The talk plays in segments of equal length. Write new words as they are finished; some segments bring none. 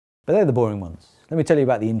But they're the boring ones. Let me tell you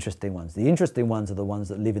about the interesting ones. The interesting ones are the ones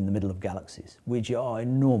that live in the middle of galaxies, which are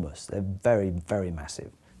enormous. They're very, very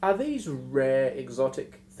massive. Are these rare,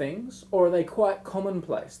 exotic things, or are they quite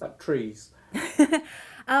commonplace, like trees?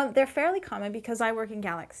 They're fairly common because I work in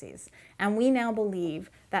galaxies, and we now believe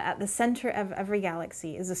that at the center of every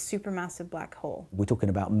galaxy is a supermassive black hole. We're talking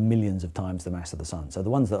about millions of times the mass of the sun. So the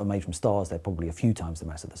ones that are made from stars, they're probably a few times the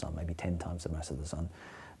mass of the sun, maybe 10 times the mass of the sun.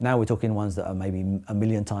 Now we're talking ones that are maybe 1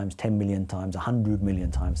 million times, 10 million times, 100 million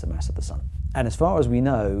times the mass of the sun. And as far as we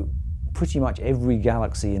know, pretty much every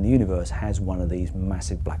galaxy in the universe has one of these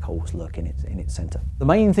massive black holes lurking in its center. The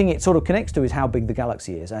main thing it sort of connects to is how big the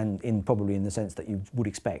galaxy is, and probably in the sense that you would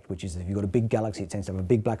expect, which is if you've got a big galaxy, it tends to have a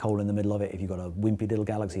big black hole in the middle of it. If you've got a wimpy little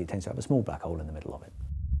galaxy, it tends to have a small black hole in the middle of it.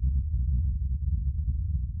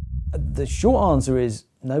 The short answer is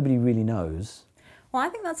nobody really knows. Well, I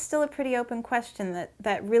think that's still a pretty open question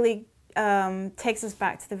that really takes us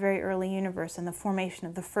back to the very early universe and the formation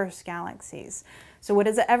of the first galaxies. So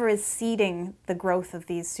whatever is seeding the growth of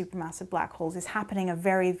these supermassive black holes is happening a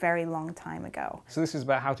very, very long time ago. So this is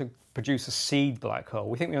about how to produce a seed black hole.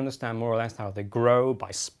 We think we understand more or less how they grow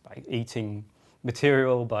by eating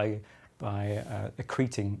material, by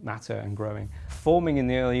accreting matter and growing. Forming in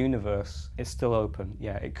the early universe is still open.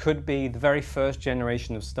 Yeah, it could be the very first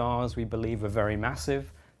generation of stars we believe are very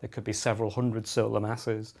massive. There could be several hundred solar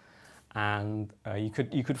masses. And you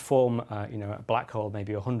could form a black hole,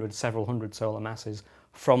 maybe several hundred solar masses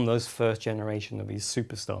from those first generation of these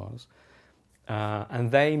superstars.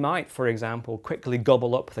 And they might, for example, quickly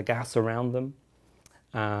gobble up the gas around them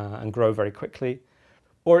and grow very quickly.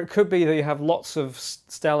 Or it could be that you have lots of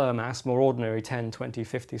stellar mass, more ordinary 10, 20,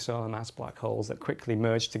 50 solar mass black holes that quickly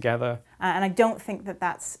merge together. And I don't think that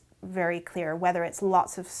that's very clear, whether it's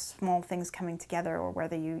lots of small things coming together or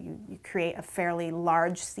whether you create a fairly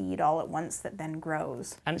large seed all at once that then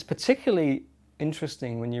grows. And it's particularly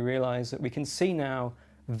interesting when you realize that we can see now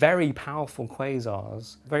very powerful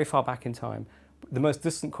quasars very far back in time. The most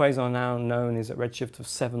distant quasar now known is at redshift of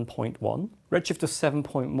 7.1. Redshift of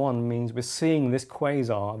 7.1 means we're seeing this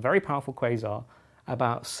quasar, a very powerful quasar,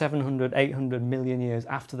 about 700, 800 million years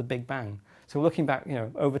after the Big Bang. So we're looking back,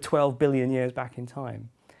 over 12 billion years back in time.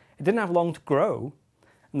 It didn't have long to grow,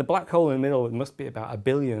 and the black hole in the middle, it must be about 1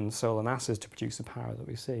 billion solar masses to produce the power that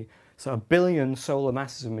we see. So 1 billion solar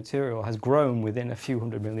masses of material has grown within a few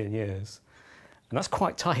hundred million years. And that's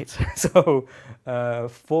quite tight. So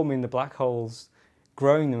forming the black holes,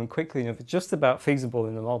 growing them quickly enough, it's just about feasible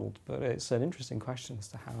in the model, but it's an interesting question as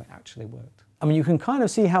to how it actually worked. I mean, you can kind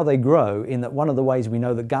of see how they grow in that one of the ways we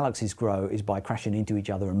know that galaxies grow is by crashing into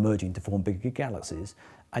each other and merging to form bigger galaxies.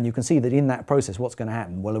 And you can see that in that process, what's going to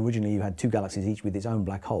happen? Well, originally you had two galaxies, each with its own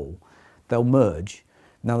black hole. They'll merge.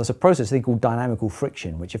 Now there's a process called dynamical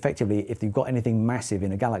friction, which effectively, if you've got anything massive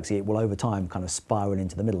in a galaxy, it will over time kind of spiral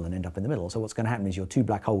into the middle and end up in the middle. So what's going to happen is your two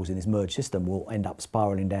black holes in this merged system will end up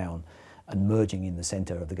spiraling down and merging in the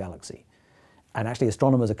center of the galaxy. And actually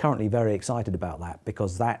astronomers are currently very excited about that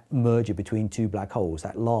because that merger between two black holes,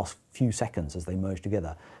 that last few seconds as they merge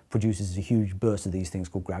together, produces a huge burst of these things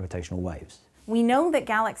called gravitational waves. We know that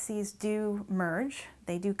galaxies do merge,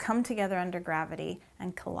 they do come together under gravity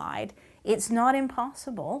and collide. It's not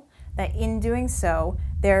impossible that in doing so,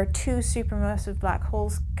 there are two supermassive black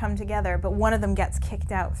holes come together, but one of them gets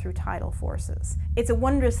kicked out through tidal forces. It's a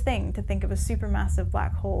wondrous thing to think of a supermassive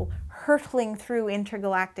black hole hurtling through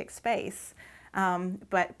intergalactic space,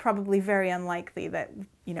 but probably very unlikely that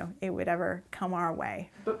it would ever come our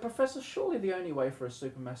way. But Professor, surely the only way for a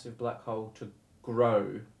supermassive black hole to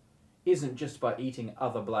grow isn't just by eating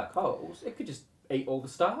other black holes. It could just eat all the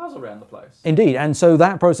stars around the place. Indeed, and so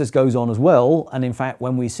that process goes on as well. And in fact,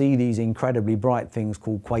 when we see these incredibly bright things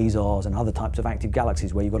called quasars and other types of active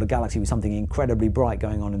galaxies, where you've got a galaxy with something incredibly bright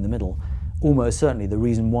going on in the middle, almost certainly the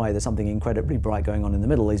reason why there's something incredibly bright going on in the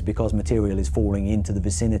middle is because material is falling into the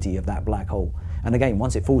vicinity of that black hole. And again,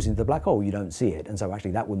 once it falls into the black hole, you don't see it, and so actually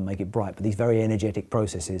that wouldn't make it bright. But these very energetic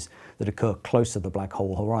processes that occur close to the black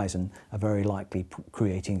hole horizon are very likely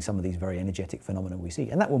creating some of these very energetic phenomena we see,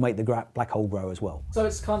 and that will make the black hole grow as well. So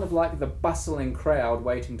it's kind of like the bustling crowd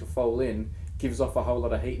waiting to fall in gives off a whole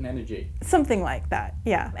lot of heat and energy. Something like that,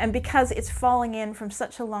 yeah. And because it's falling in from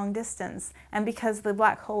such a long distance, and because the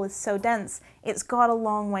black hole is so dense, it's got a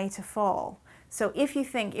long way to fall. So if you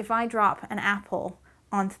think, if I drop an apple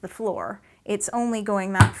onto the floor, it's only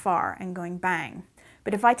going that far and going bang.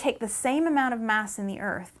 But if I take the same amount of mass in the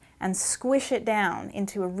Earth and squish it down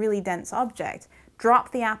into a really dense object,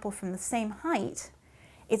 drop the apple from the same height,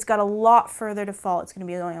 it's got a lot further to fall. It's going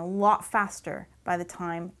to be going a lot faster by the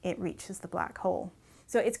time it reaches the black hole.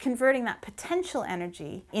 So it's converting that potential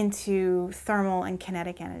energy into thermal and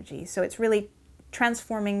kinetic energy. So it's really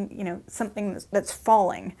transforming, you know, something that's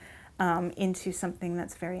falling into something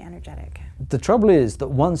that's very energetic. The trouble is that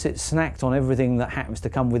once it's snacked on everything that happens to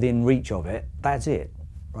come within reach of it, that's it,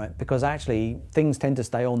 right? Because actually things tend to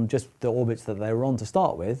stay on just the orbits that they were on to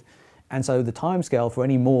start with, and so the timescale for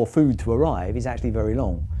any more food to arrive is actually very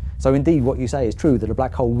long. So indeed what you say is true, that a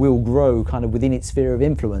black hole will grow kind of within its sphere of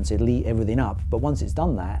influence, it'll eat everything up, but once it's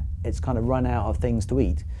done that, it's kind of run out of things to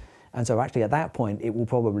eat. And so actually at that point it will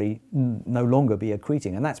probably no longer be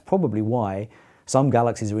accreting, and that's probably why some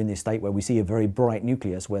galaxies are in this state where we see a very bright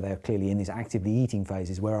nucleus where they're clearly in these actively eating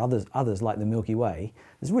phases, where others like the Milky Way,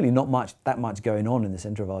 there's really not that much going on in the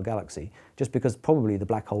centre of our galaxy, just because probably the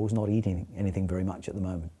black hole is not eating anything very much at the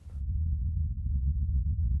moment.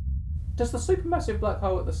 Does the supermassive black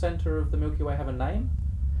hole at the centre of the Milky Way have a name?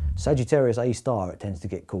 Sagittarius A star, it tends to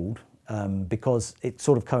get called, because it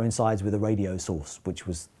sort of coincides with a radio source, which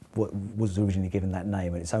was what was originally given that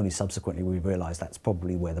name, and it's only subsequently we realised that's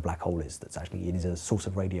probably where the black hole is. That's actually, it is a source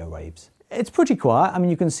of radio waves. It's pretty quiet. I mean,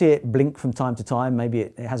 you can see it blink from time to time. Maybe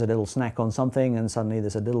it has a little snack on something and suddenly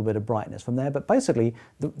there's a little bit of brightness from there. But basically,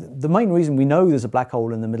 the main reason we know there's a black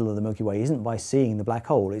hole in the middle of the Milky Way isn't by seeing the black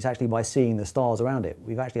hole, it's actually by seeing the stars around it.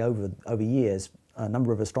 We've actually, over years, a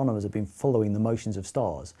number of astronomers have been following the motions of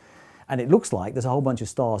stars. And it looks like there's a whole bunch of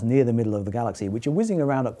stars near the middle of the galaxy which are whizzing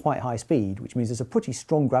around at quite high speed, which means there's a pretty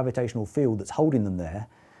strong gravitational field that's holding them there,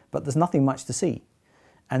 but there's nothing much to see.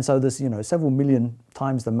 And so there's, you know, several million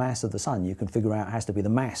times the mass of the Sun. You can figure out it has to be the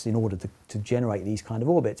mass in order to generate these kind of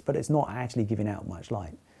orbits, but it's not actually giving out much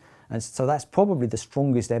light. And so that's probably the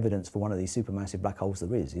strongest evidence for one of these supermassive black holes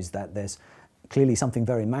there is that there's clearly something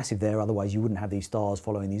very massive there, otherwise you wouldn't have these stars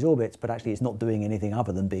following these orbits, but actually it's not doing anything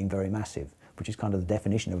other than being very massive, which is kind of the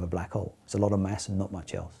definition of a black hole. It's a lot of mass and not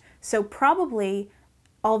much else. So probably,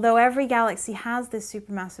 although every galaxy has this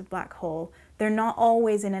supermassive black hole, they're not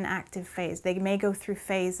always in an active phase. They may go through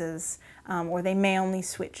phases, or they may only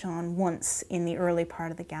switch on once in the early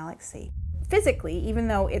part of the galaxy. Physically, even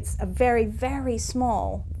though it's a very, very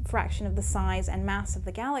small fraction of the size and mass of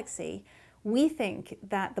the galaxy, we think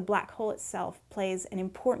that the black hole itself plays an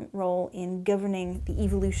important role in governing the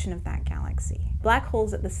evolution of that galaxy. Black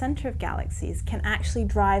holes at the center of galaxies can actually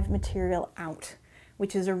drive material out,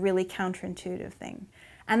 which is a really counterintuitive thing.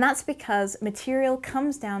 And that's because material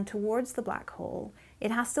comes down towards the black hole. It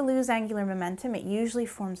has to lose angular momentum. It usually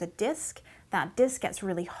forms a disk. That disk gets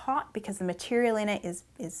really hot because the material in it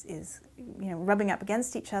is rubbing up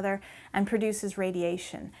against each other and produces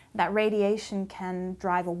radiation. That radiation can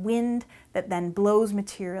drive a wind that then blows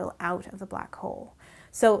material out of the black hole.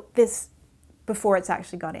 So this, before it's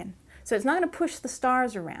actually got in. So it's not going to push the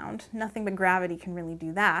stars around. Nothing but gravity can really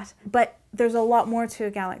do that. But there's a lot more to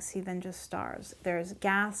a galaxy than just stars. There's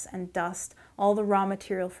gas and dust, all the raw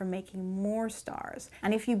material for making more stars.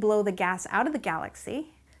 And if you blow the gas out of the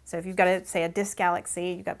galaxy, so if you've got, say, a disk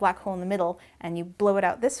galaxy, you've got a black hole in the middle, and you blow it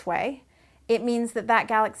out this way, it means that that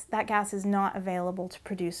gas is not available to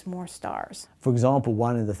produce more stars. For example,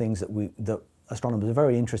 one of the things that astronomers are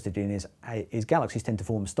very interested in is galaxies tend to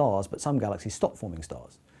form stars, but some galaxies stop forming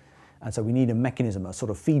stars. And so we need a mechanism, a sort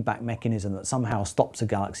of feedback mechanism that somehow stops a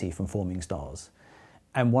galaxy from forming stars.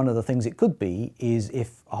 And one of the things it could be is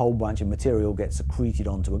if a whole bunch of material gets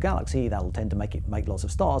accreted onto a galaxy, that will tend to make lots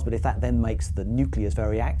of stars, but if that then makes the nucleus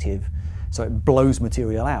very active, so it blows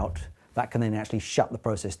material out, that can then actually shut the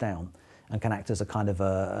process down and can act as a kind of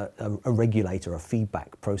a regulator, a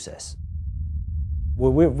feedback process.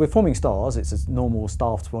 We're forming stars. It's a normal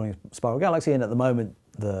star-forming spiral galaxy, and at the moment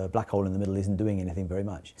the black hole in the middle isn't doing anything very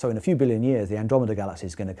much. So in a few billion years, the Andromeda galaxy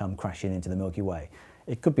is going to come crashing into the Milky Way.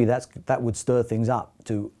 It could be that would stir things up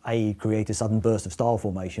to A, create a sudden burst of star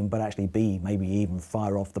formation, but actually B, maybe even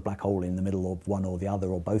fire off the black hole in the middle of one or the other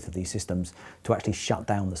or both of these systems to actually shut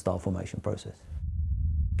down the star formation process.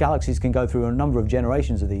 Galaxies can go through a number of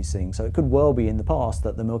generations of these things, so it could well be in the past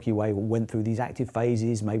that the Milky Way went through these active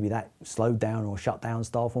phases, maybe that slowed down or shut down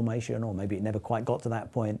star formation, or maybe it never quite got to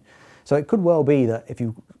that point. So it could well be that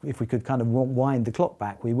if we could kind of wind the clock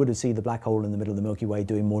back, we would see the black hole in the middle of the Milky Way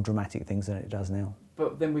doing more dramatic things than it does now.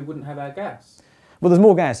 But then we wouldn't have our gas. Well, there's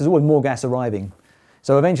more gas. There's always more gas arriving.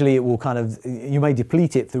 So eventually it will kind of, you may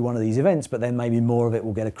deplete it through one of these events, but then maybe more of it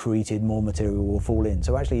will get accreted, more material will fall in.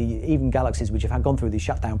 So actually, even galaxies which have gone through the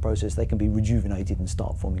shutdown process, they can be rejuvenated and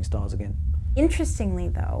start forming stars again. Interestingly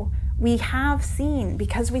though, we have seen,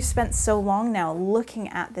 because we've spent so long now looking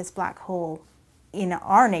at this black hole in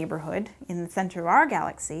our neighborhood, in the center of our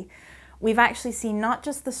galaxy, we've actually seen not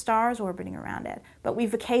just the stars orbiting around it, but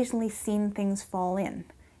we've occasionally seen things fall in.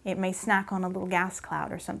 It may snack on a little gas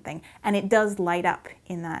cloud or something, and it does light up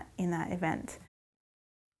in that event.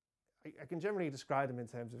 I can generally describe them in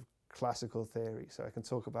terms of classical theory. So I can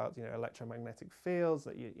talk about, you know, electromagnetic fields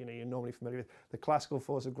that you're normally familiar with, the classical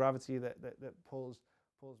force of gravity that pulls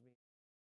me.